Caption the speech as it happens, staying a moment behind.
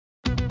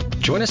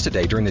Join us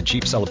today during the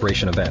Jeep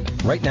Celebration event.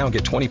 Right now,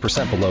 get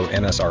 20% below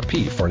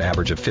MSRP for an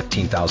average of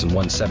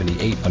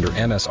 $15,178 under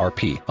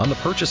MSRP on the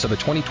purchase of a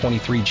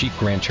 2023 Jeep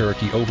Grand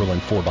Cherokee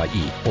Overland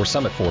 4xE or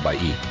Summit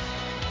 4xE.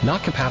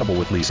 Not compatible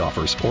with lease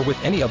offers or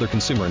with any other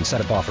consumer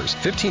incentive offers.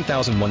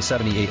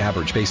 $15,178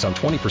 average based on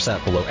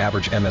 20% below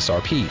average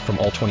MSRP from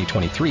all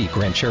 2023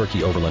 Grand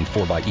Cherokee Overland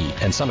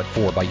 4xE and Summit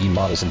 4xE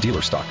models in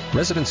dealer stock.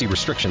 Residency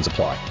restrictions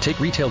apply. Take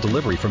retail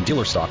delivery from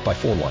dealer stock by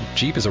 4/1.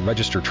 Jeep is a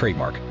registered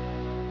trademark.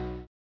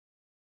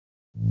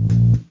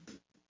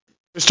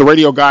 Mr.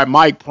 Radio Guy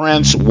Mike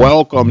Prince,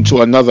 welcome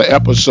to another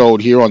episode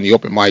here on the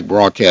Open Mic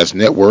Broadcast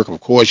Network. Of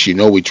course, you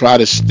know we try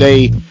to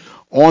stay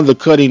on the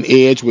cutting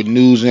edge with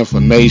news,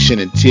 information,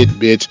 and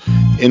tidbits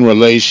in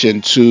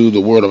relation to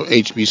the world of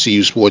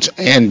HBCU sports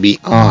and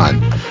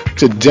beyond.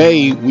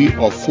 Today, we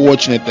are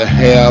fortunate to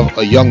have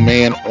a young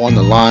man on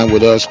the line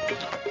with us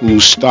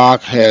whose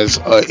stock has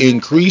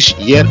increased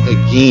yet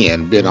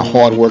again. Been a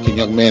hardworking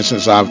young man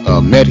since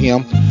I've met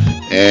him,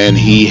 and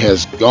he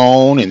has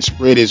gone and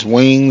spread his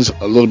wings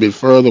a little bit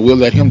further. We'll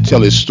let him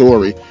tell his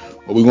story,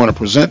 but we want to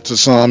present to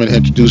some and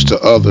introduce to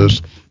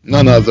others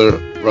none other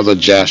Brother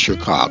Jasher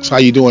Cox. How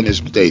you doing this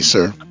day,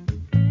 sir?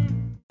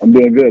 I'm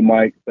doing good,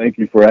 Mike. Thank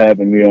you for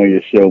having me on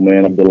your show,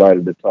 man. I'm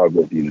delighted to talk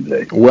with you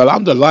today. Well,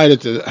 I'm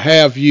delighted to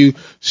have you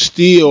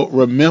still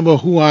remember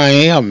who I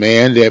am,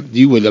 man, that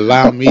you would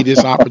allow me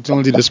this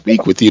opportunity to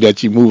speak with you,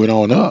 that you're moving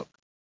on up.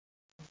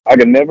 I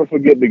can never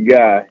forget the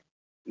guy.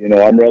 You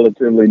know, I'm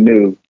relatively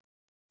new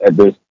at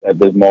this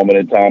moment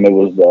in time. It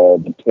was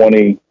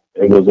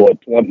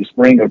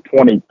spring of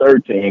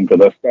 2013,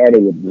 because I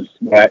started with the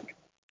SWAC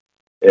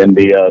in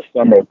the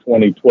summer of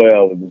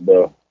 2012. It was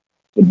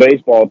the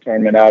baseball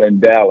tournament out in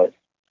Dallas.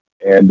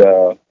 And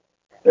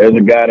there's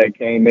a guy that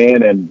came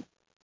in and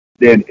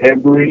did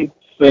every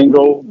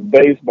single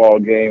baseball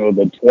game of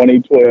the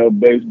 2012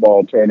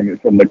 baseball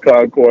tournament from the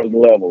concourse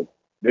level.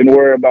 Didn't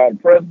worry about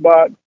press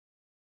box,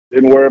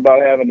 didn't worry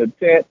about having a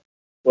tent,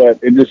 but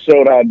it just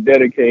showed how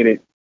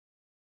dedicated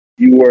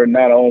you were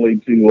not only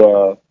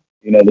to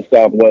the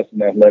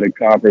Southwestern Athletic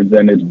Conference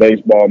and its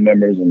baseball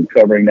members and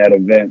covering that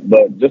event,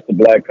 but just the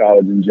black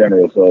college in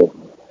general. So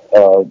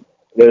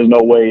there's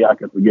no way I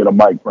can forget a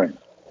Mike Prince.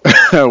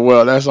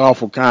 Well, that's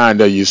awful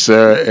kind of you,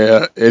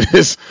 sir. It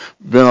has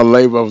been a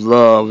labor of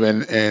love,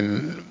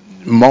 and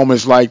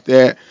moments like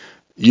that,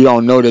 you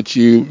don't know that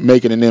you're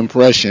making an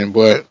impression,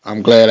 but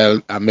I'm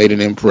glad I made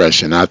an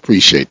impression. I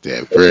appreciate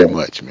that very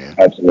much, man.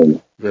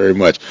 Absolutely. Very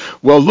much.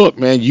 Well, look,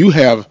 man, you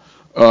have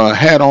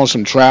had on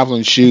some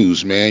traveling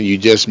shoes, man. You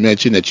just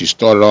mentioned that you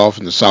started off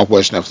in the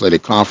Southwestern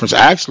Athletic Conference.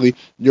 Actually,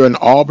 you're an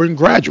Auburn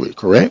graduate,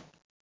 correct?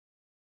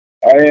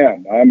 I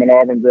am. I'm an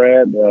Auburn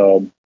grad.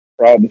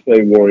 Proud to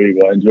say War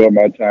Eagle. I enjoyed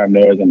my time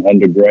there as an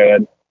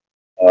undergrad.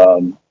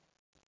 But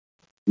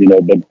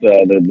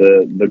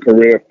the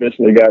career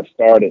officially got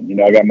started. You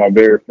know, I got my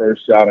very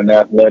first shot in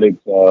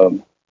athletics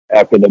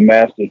after the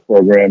master's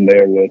program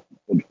there with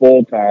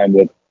full-time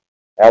with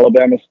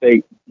Alabama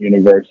State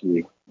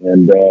University.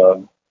 And,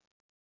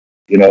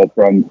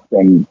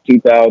 from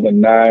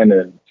 2009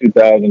 to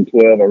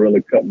 2012, I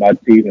really cut my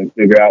teeth and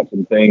figured out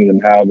some things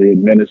and how the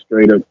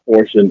administrative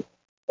portion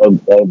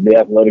of the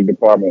athletic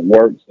department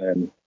works.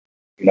 And,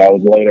 I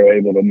was later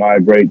able to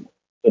migrate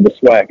to the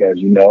SWAC, as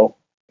you know,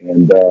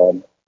 and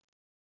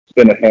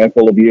spent a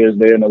handful of years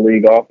there in the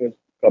league office,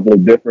 a couple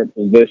of different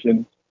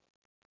positions,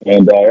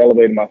 and I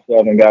elevated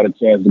myself and got a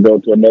chance to go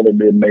to another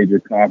mid-major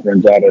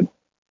conference out of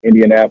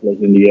Indianapolis,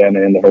 Indiana,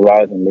 in the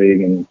Horizon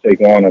League, and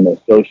take on an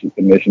associate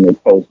commissioner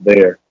post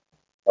there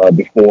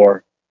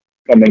before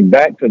coming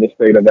back to the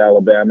state of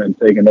Alabama and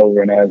taking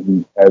over as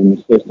an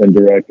assistant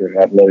director,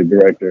 athletic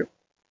director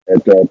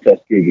at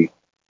Tuskegee.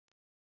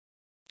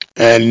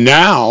 And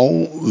now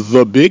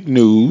the big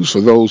news for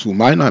those who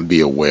might not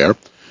be aware,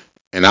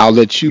 and I'll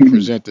let you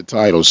present the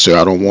title, sir.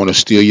 I don't want to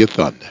steal your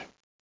thunder.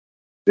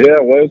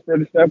 Yeah, well, it's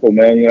pretty simple,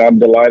 man. I'm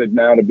delighted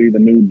now to be the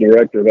new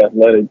director of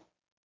athletics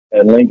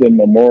at Lincoln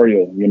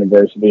Memorial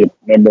University, a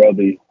member of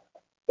the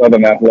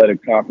Southern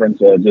Athletic Conference,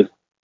 just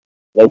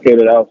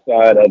located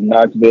outside of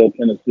Knoxville,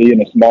 Tennessee,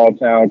 in a small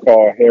town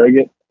called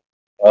Harrogate.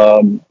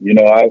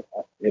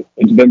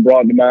 It's been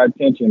brought to my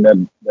attention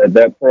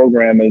that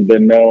program has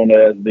been known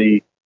as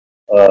the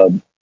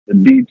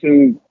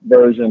D2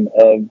 version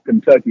of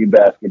Kentucky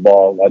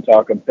basketball. That's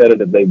how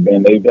competitive they've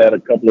been. They've had a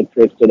couple of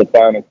trips to the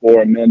Final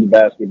Four in men's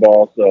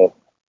basketball. So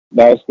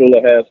not a school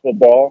that has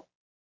football.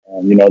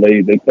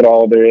 They put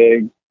all of their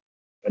eggs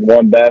in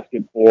one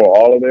basket for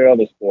all of their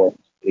other sports,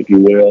 if you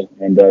will.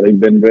 And they've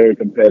been very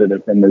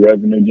competitive from the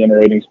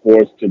revenue-generating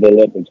sports to the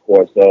Olympic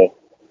sports. So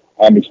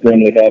I'm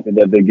extremely happy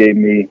that they gave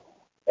me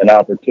an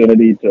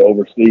opportunity to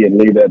oversee and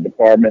lead that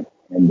department.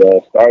 And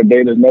start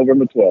date is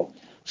November 12th.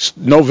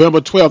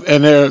 November 12th,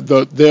 and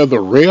they're the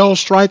Rail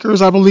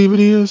Strikers, I believe it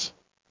is?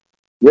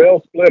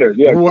 Rail Splitters,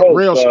 yeah.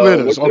 Rail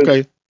Splitters,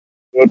 okay.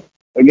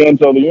 Again,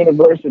 so the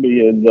university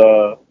is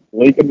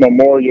Lincoln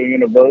Memorial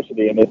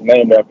University, and it's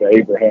named after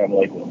Abraham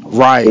Lincoln.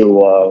 Right.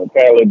 Who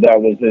apparently that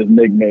was his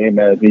nickname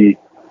as he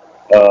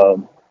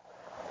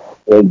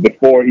was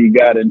before he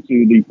got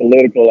into the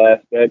political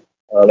aspect.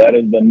 That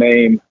is the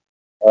name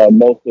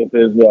most of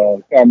his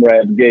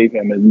comrades gave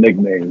him as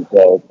nickname.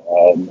 So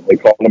they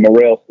call him a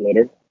rail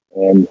splitter,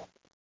 and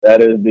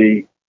that is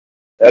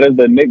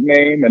the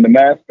nickname and the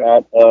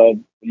mascot of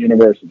the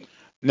university.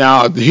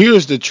 Now,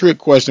 here's the trick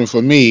question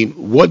for me.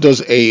 What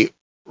does a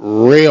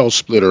rail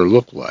splitter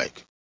look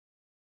like?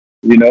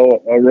 You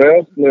know, a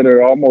rail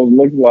splitter almost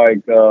looks like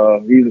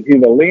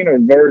he's a leaner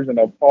version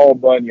of Paul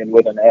Bunyan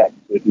with an axe,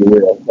 if you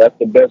will. That's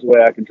the best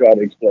way I can try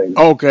to explain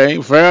Okay,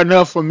 fair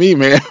enough for me,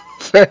 man.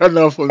 Fair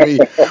enough for me.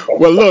 it.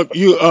 Well, look,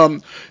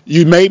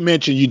 you made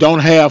mention you don't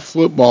have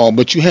football,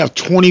 but you have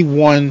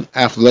 21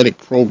 athletic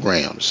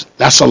programs.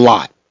 That's a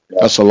lot. Yeah.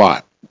 That's a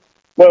lot.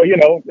 Well, you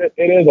know, it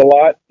is a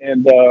lot,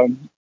 and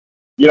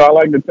you know, I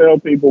like to tell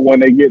people when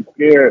they get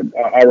scared,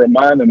 I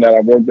remind them that I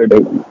worked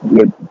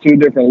with two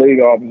different league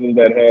offices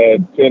that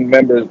had 10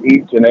 members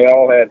each, and they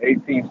all had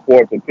 18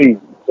 sports apiece.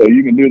 So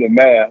you can do the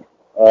math.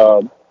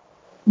 Uh,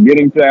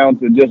 Getting down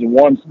to just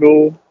one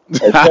school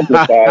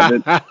simplifies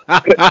it.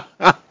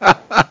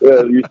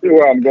 You see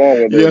where I'm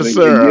going with this. Yes, It gives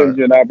sir.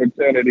 you an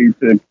opportunity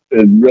to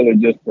really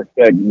just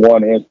perfect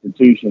one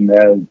institution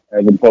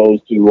as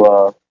opposed to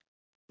your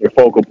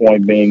focal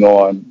point being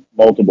on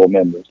multiple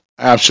members.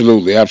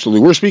 Absolutely,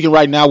 absolutely. We're speaking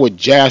right now with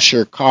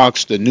Jasher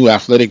Cox, the new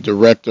athletic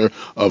director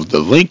of the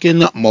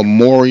Lincoln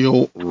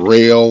Memorial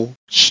Rail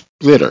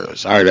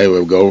Splitters. All right, there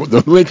we go.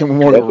 The Lincoln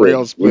Memorial That's it.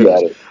 Rail You got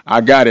Splitters. it.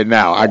 I got it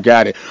now. I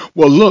got it.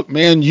 Well, look,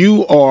 man,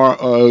 you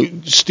are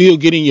still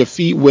getting your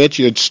feet wet.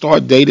 Your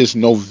start date is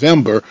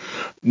November.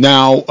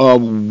 Now,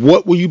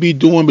 what will you be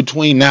doing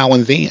between now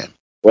and then?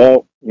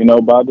 Well, you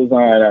know, by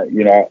design,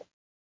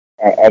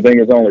 I think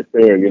it's only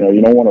fair. You know,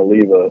 you don't want to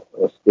leave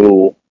a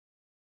school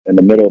in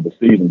the middle of the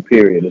season,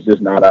 period. It's just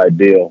not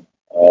ideal.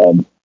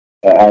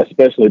 I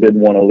especially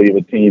didn't want to leave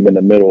a team in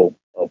the middle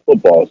of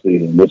football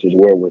season, which is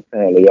where we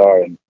currently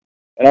are. And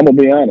I'm going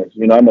to be honest,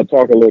 you know, I'm going to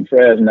talk a little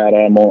trash now that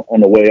I'm on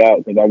the way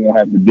out because I won't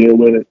have to deal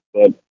with it.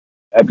 But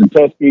after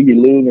Tuskegee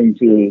losing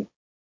to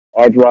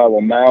arch rival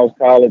Miles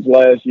College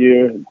last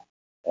year,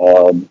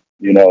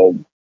 you know,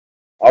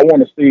 I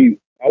want to see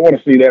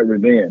that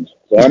revenge.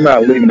 So I'm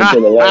not leaving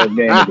until the last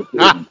game of the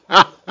season.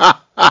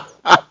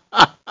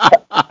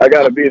 I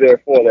got to be there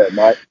for that,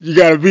 Mike. You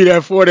got to be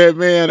there for that,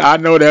 man. I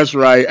know that's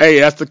right. Hey,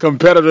 that's the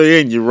competitor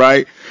in you,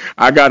 right?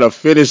 I got to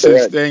finish this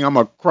Correct. thing. I'm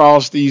going to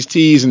cross these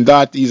T's and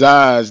dot these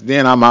I's.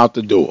 Then I'm out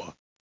the door.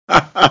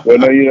 Well,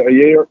 no, you know, a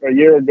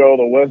year ago,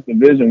 the West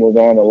Division was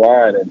on the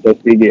line, and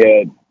Tuskegee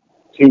had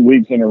 2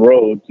 weeks in a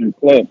row to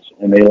clinch,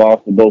 and they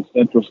lost to both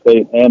Central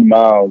State and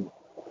Miles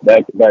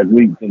back-to-back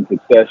weeks in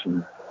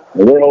succession.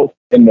 And we're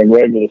hosting the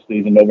regular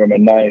season November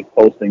 9th,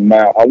 hosting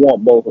Miles. I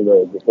want both of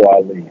those before I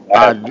leave.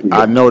 I have to see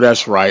I them. know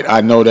that's right.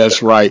 I know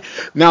that's right.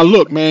 Now,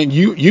 look, man,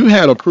 you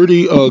had a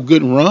pretty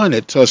good run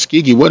at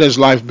Tuskegee. What has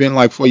life been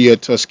like for you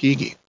at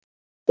Tuskegee?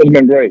 It's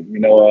been great. You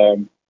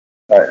know,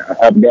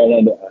 I've got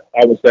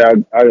I would say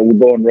I would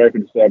go on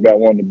record to say I've got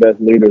one of the best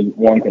leaders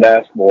one could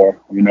ask for.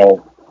 You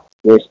know,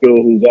 we're a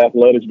school whose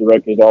athletics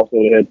director is also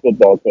the head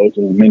football coach,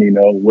 as many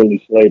know,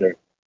 Willie Slater.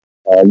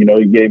 You know,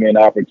 he gave me an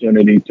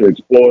opportunity to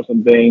explore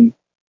some things,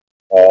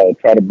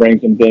 try to bring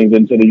some things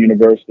into the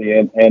university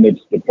and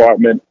its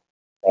department.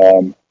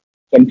 Um,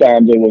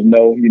 Sometimes it was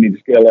no, you need to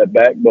scale that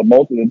back, but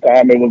most of the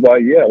time it was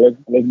like, yeah, let's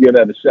give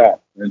that a shot.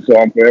 And so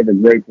I'm forever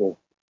grateful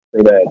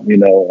for that. You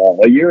know,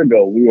 a year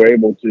ago we were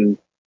able to,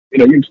 you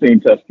know, you've seen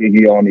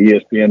Tuskegee on the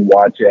ESPN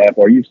Watch app,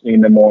 or you've seen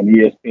them on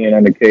ESPN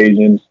on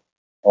occasions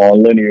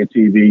on linear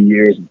TV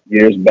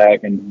years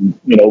back, and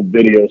you know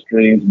video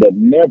streams, but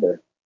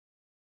never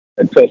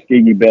had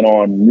Tuskegee been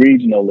on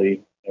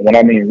regionally. And when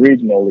I mean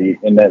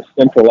regionally, in that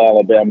central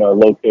Alabama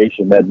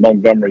location, that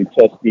Montgomery,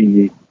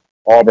 Tuskegee,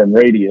 Auburn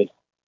radius,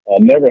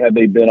 never had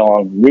they been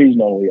on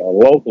regionally or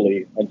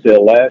locally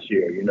until last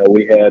year. You know,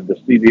 we had the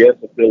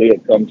CBS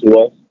affiliate come to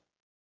us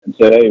and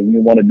said, hey, we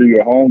want to do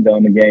your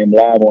homecoming game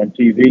live on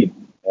TV.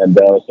 And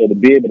so to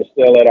be able to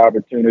sell that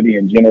opportunity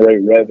and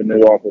generate revenue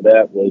off of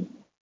that was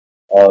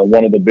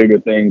one of the bigger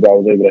things I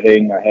was able to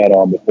hang my hat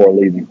on before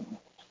leaving.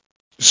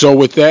 So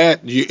with that,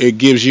 it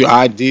gives you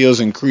ideas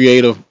and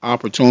creative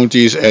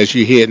opportunities as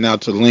you're heading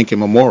out to Lincoln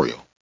Memorial.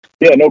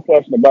 Yeah, no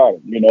question about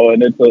it. You know,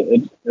 and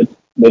it's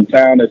the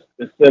town is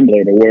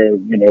similar to where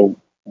you know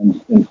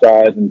in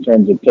size in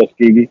terms of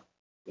Tuskegee.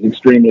 It's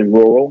extremely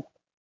rural,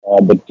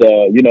 but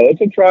you know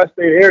it's a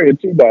tri-state area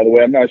too. By the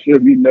way, I'm not sure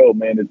if you know,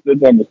 man. It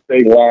sits on the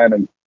state line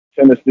of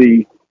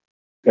Tennessee,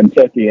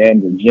 Kentucky,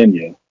 and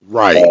Virginia.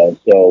 Right.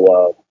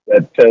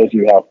 That tells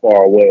you how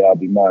far away I'll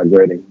be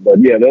migrating. But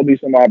yeah, there'll be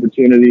some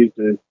opportunities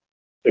to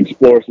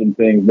explore some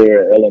things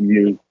there at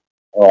LMU.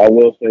 I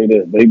will say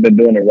that they've been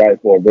doing it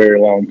right for a very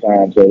long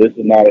time. So this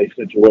is not a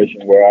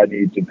situation where I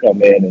need to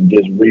come in and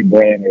just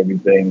rebrand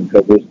everything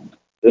because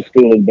this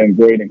school has been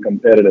great and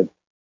competitive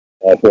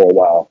for a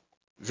while.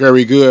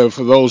 Very good.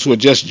 For those who have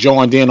just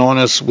joined in on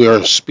us,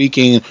 we're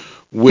speaking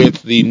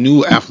with the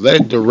new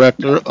athletic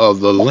director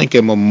of the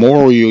Lincoln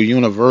Memorial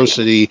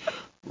University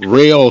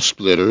Rail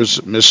Splitters,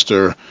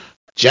 Mr.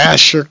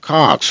 Jasher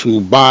Cox,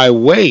 who, by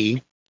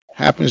way,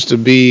 happens to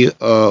be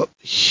a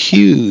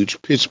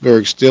huge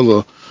Pittsburgh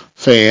Steelers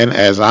fan,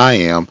 as I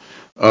am.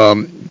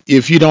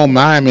 If you don't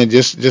mind, man,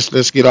 just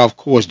let's get off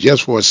course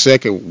just for a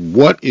second.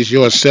 What is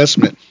your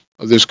assessment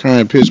of this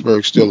current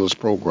Pittsburgh Steelers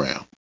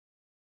program?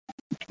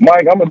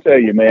 Mike, I'm gonna tell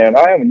you, man,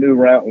 I have a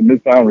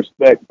newfound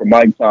respect for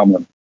Mike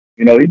Tomlin.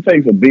 You know, he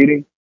takes a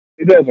beating.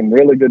 He's had some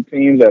really good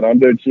teams that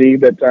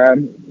underachieved at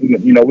times.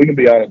 You know, we can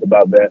be honest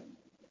about that.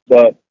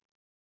 But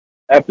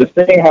after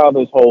seeing how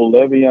this whole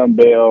Le'Veon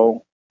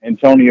Bell,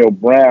 Antonio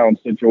Brown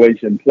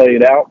situation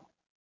played out,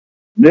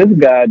 this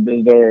guy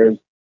deserves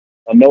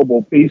a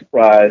Nobel Peace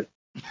Prize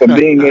for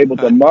being able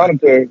to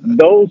monitor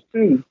those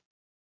two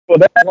for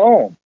that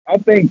long. I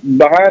think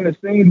behind the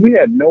scenes, we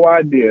had no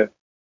idea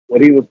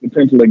what he was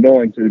potentially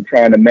going to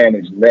trying to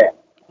manage that.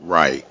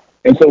 Right.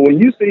 And so when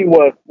you see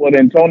what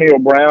Antonio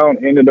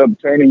Brown ended up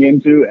turning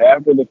into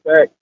after the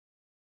fact,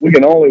 we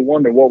can only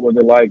wonder what was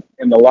it like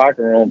in the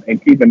locker room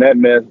and keeping that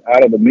mess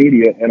out of the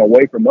media and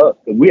away from us,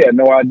 because we had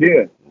no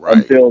idea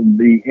until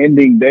the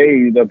ending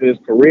days of his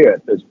career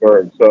at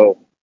Pittsburgh. So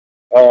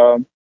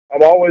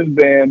I've always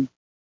been,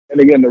 and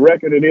again, the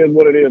record, it is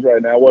what it is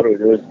right now. What is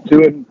it? It was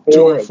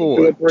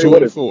 2-4,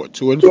 2-3,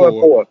 2-4,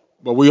 2-4.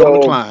 But we on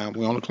the climb.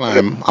 We on the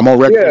climb. I'm on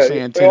record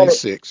saying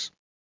 10-6.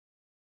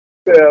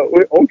 Yeah,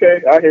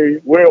 okay, I hear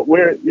you.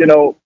 We're you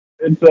know,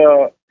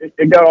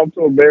 it got off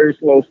to a very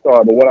slow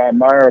start, but what I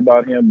admire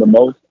about him the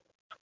most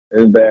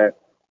is that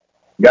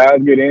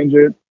guys get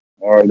injured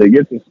or they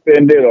get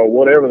suspended or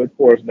whatever the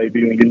course may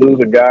be. When you lose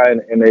a guy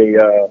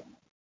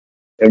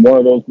in one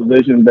of those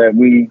positions that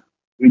we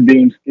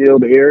deem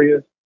skilled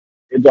areas,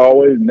 it's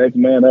always next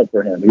man up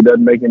for him. He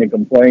doesn't make any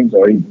complaints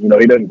or he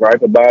doesn't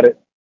gripe about it.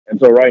 And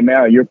so right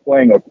now you're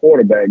playing a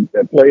quarterback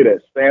that played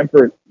at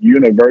Stanford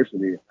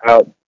University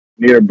out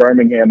near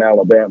Birmingham,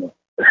 Alabama.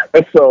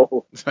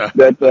 So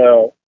that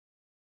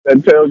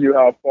tells you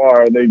how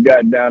far they've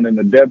gotten down in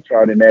the depth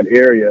chart in that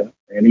area,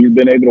 and he's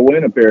been able to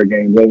win a pair of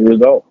games as a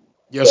result.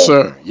 Yes,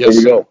 sir. Yes,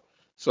 sir. Go.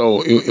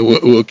 So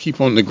we'll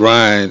keep on the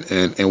grind,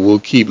 and we'll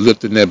keep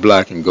lifting that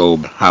black and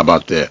gold. How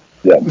about that?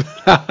 Yeah,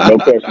 no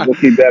question. We'll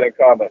keep that in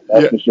common.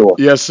 That's for sure.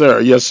 Yes, sir.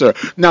 Yes, sir.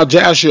 Now,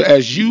 Jasher,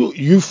 as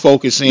you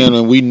focus in,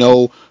 and we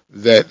know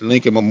that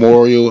Lincoln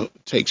Memorial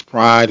takes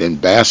pride in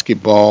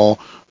basketball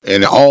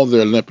and all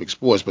their Olympic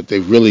sports, but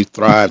they've really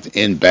thrived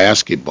in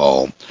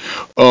basketball.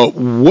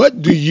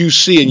 What do you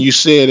see? And you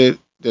said it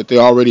that they're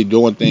already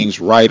doing things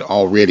right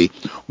already.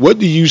 What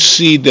do you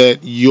see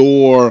that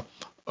your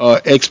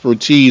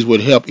expertise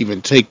would help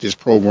even take this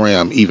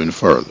program even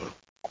further?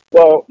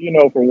 Well,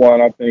 for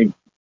one, I think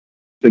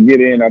to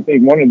get in, I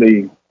think one of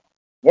the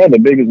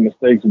biggest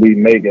mistakes we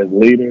make as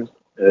leaders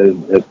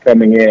is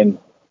coming in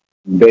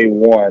day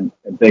one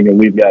and thinking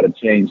we've got to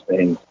change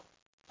things.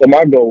 So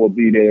my goal would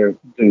be there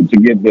to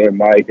get there,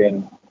 Mike,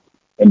 and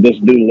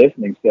just do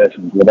listening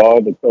sessions with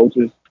all the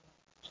coaches,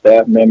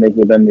 staff members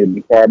within the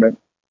department,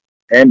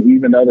 and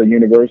even other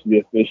university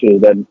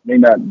officials that may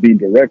not be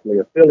directly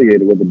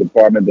affiliated with the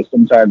department, but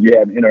sometimes you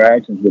have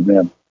interactions with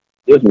them.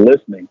 Just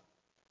listening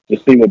to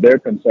see what their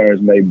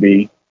concerns may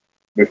be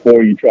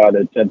before you try to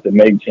attempt to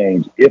make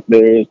change, if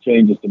there is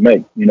changes to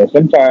make.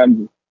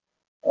 Sometimes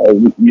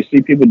you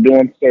see people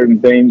doing certain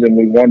things and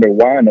we wonder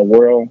why in the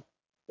world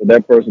would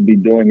that person be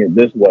doing it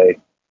this way?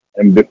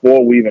 And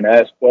before we even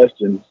ask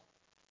questions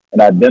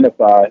and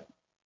identify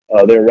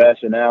their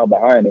rationale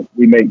behind it,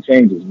 we make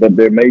changes, but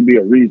there may be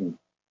a reason.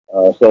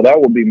 So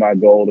that would be my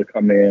goal, to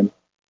come in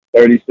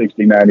 30,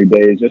 60, 90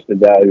 days, just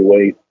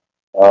evaluate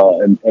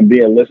and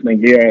be a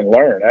listening ear and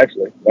learn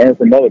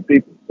from other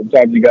people.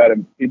 Sometimes you got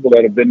people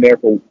that have been there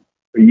for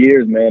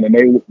years, man, and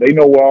they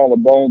know where all the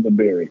bones are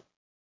buried.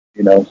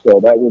 So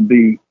that would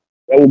be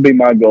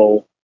my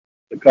goal,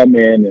 to come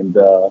in and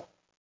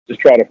just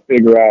try to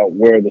figure out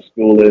where the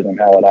school is and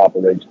how it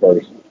operates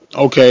first.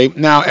 Okay.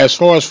 Now, as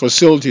far as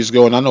facilities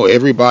go, and I know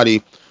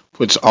everybody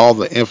puts all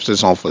the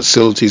emphasis on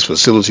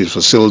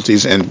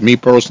facilities, and me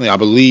personally, I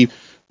believe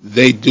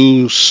they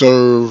do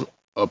serve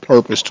a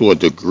purpose to a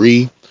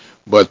degree,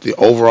 but the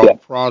overall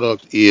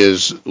product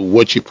is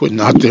what you're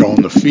putting out there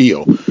on the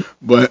field.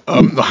 But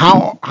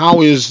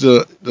how is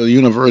the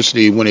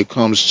university when it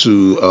comes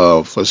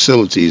to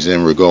facilities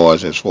in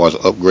regards as far as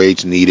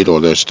upgrades needed or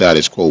their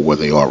status quo where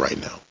they are right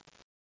now?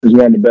 It's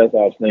one of the best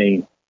I've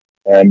seen.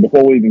 And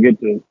before we even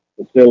get to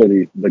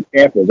facilities, the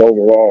campus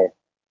overall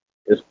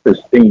is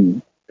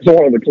pristine. It's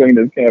one of the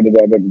cleanest campuses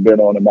I've ever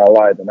been on in my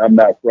life, and I'm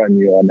not fronting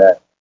you on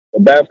that.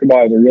 But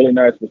basketball is a really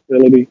nice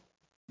facility.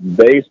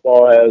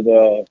 Baseball has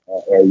a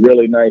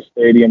really nice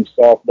stadium.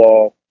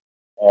 Softball,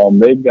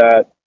 they've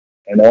got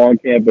an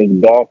on-campus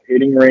golf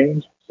hitting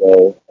range,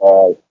 and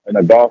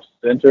a golf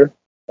center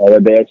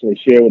that they actually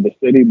share with the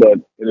city. But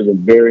it is a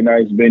very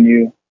nice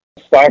venue.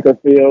 Soccer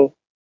field,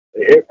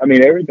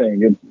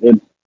 everything.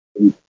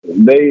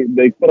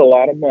 They put a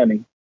lot of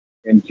money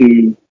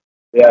into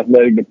the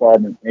athletic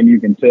department, and you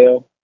can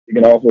tell. You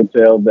can also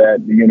tell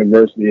that the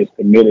university is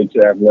committed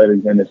to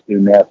athletics and its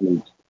student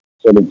athletes.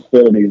 So the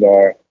facilities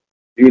are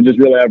You just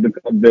really have to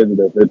come visit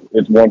us.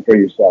 It's one for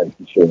your sight,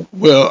 for sure.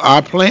 Well,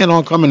 I plan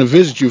on coming to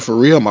visit you for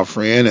real, my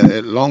friend. And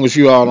as long as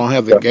you all don't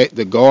have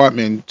the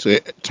guardman to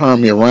turn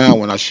me around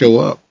when I show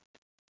up.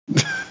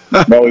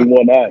 No, he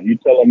will not. You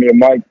tell him you're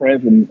Mike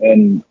Prince,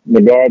 and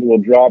the guards will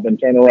drop and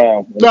turn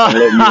around and let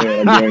you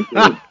in. I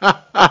guarantee it.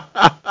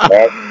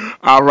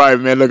 All right,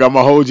 man. Look, I'm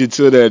gonna hold you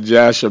to that,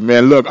 Jasher.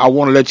 Man, look, I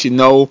want to let you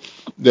know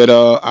that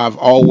I've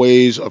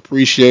always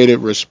appreciated,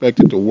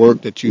 respected the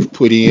work that you've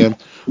put in.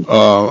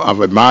 I've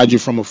admired you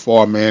from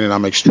afar, man, and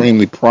I'm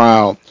extremely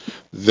proud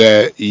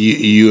that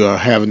you are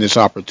having this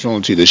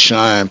opportunity to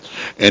shine,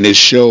 and it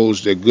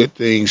shows that good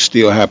things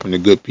still happen to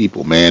good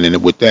people, man.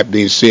 And with that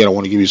being said, I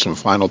want to give you some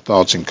final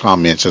thoughts and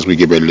comments as we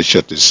get ready to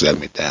shut this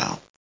segment down.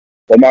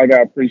 Well, Mike,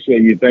 I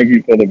appreciate you. Thank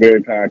you for the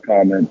very kind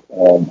comments.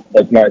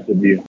 That's nice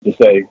of you to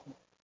say.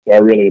 So I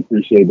really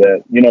appreciate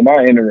that. You know,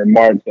 my ending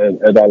remarks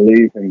as I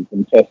leave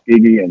from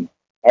Tuskegee, and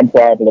I'm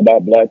prideful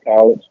about Black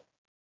College.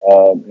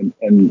 And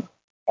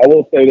I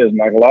will say this,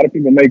 Mike, a lot of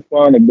people make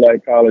fun of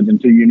Black College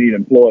until you need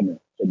employment.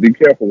 So be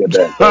careful with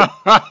that.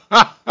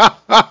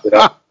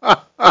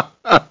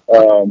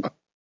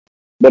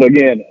 But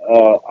again,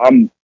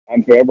 I'm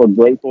forever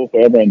grateful,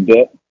 forever in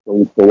debt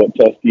for what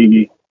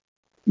Tuskegee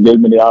gave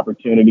me the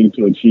opportunity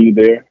to achieve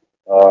there.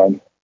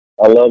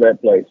 I love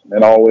that place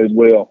and always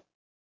will.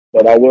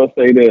 But I will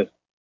say this.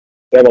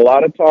 There's a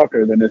lot of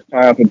talkers, and it's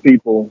time for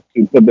people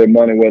to put their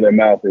money where their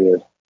mouth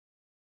is.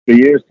 For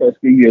years,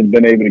 Tuskegee has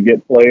been able to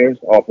get players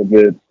off of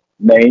its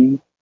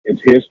name, its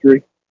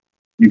history.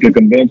 You can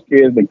convince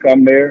kids to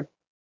come there,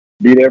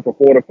 be there for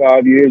 4 to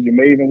 5 years. You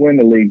may even win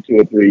the league 2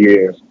 or 3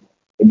 years.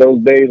 But those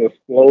days are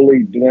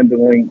slowly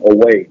dwindling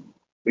away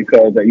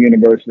because that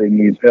university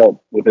needs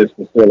help with its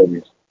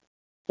facilities.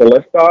 So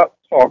let's stop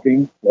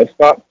talking. Let's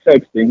stop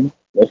texting.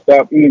 Let's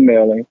stop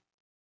emailing.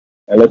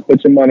 And let's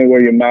put your money where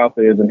your mouth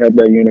is and help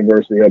that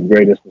university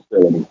upgrade its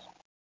facilities.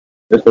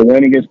 It's the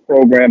winningest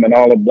program in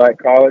all of Black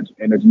College,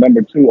 and it's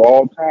number 2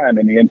 all time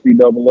in the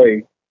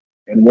NCAA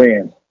in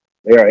wins.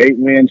 They are 8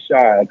 wins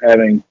shy of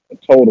having a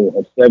total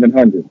of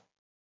 700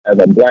 as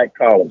a Black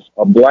college.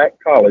 A Black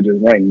college is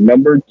ranked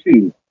number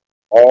 2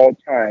 all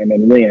time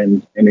in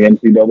wins in the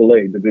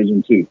NCAA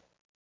Division II.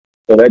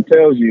 So that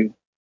tells you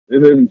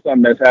this isn't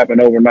something that's happened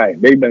overnight.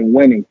 They've been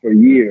winning for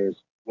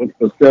years with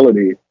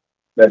facilities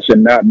that should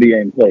not be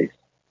in place.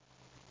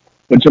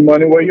 Put your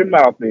money where your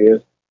mouth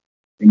is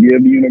and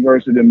give the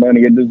university the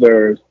money it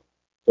deserves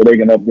so they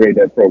can upgrade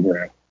that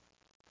program.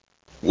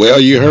 Well,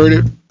 you heard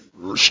it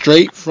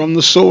straight from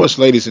the source,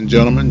 ladies and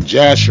gentlemen.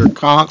 Jasher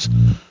Cox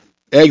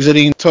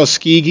exiting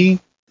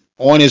Tuskegee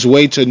on his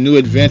way to new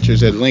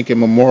adventures at Lincoln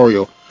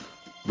Memorial.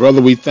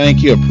 Brother, we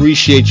thank you,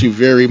 appreciate you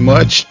very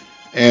much,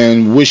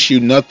 and wish you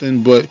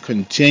nothing but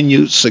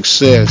continued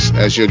success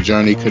as your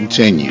journey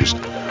continues.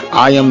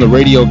 I am the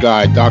radio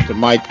guy, Dr.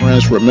 Mike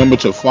Prince. Remember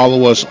to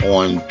follow us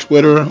on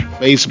Twitter,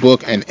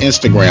 Facebook, and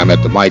Instagram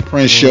at The Mike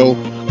Prince Show.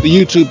 The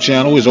YouTube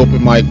channel is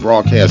Open Mic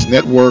Broadcast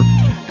Network,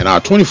 and our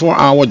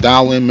 24-hour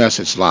dial-in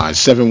message line,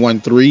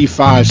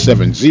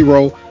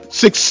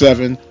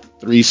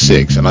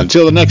 713-570-6736. And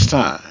until the next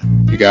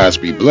time, you guys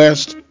be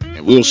blessed,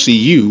 and we'll see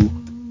you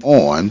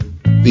on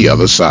the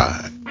other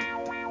side.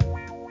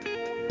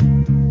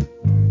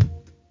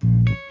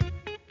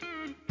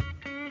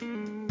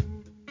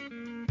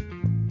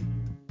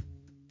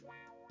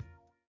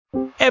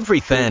 Every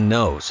fan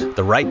knows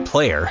the right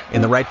player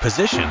in the right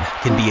position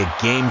can be a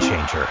game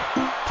changer.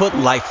 Put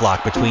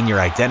LifeLock between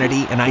your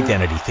identity and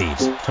identity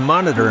thieves to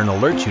monitor and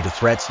alert you to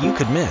threats you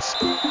could miss.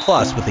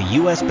 Plus, with a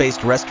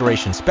U.S.-based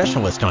restoration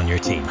specialist on your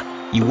team,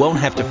 you won't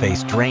have to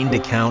face drained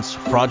accounts,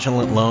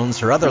 fraudulent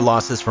loans, or other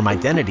losses from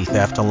identity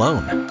theft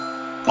alone.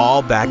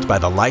 All backed by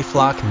the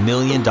LifeLock $1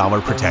 Million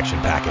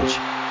Protection Package.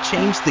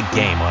 Change the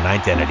game on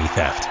identity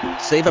theft.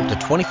 Save up to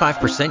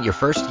 25% your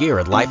first year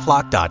at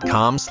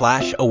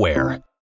LifeLock.com/aware.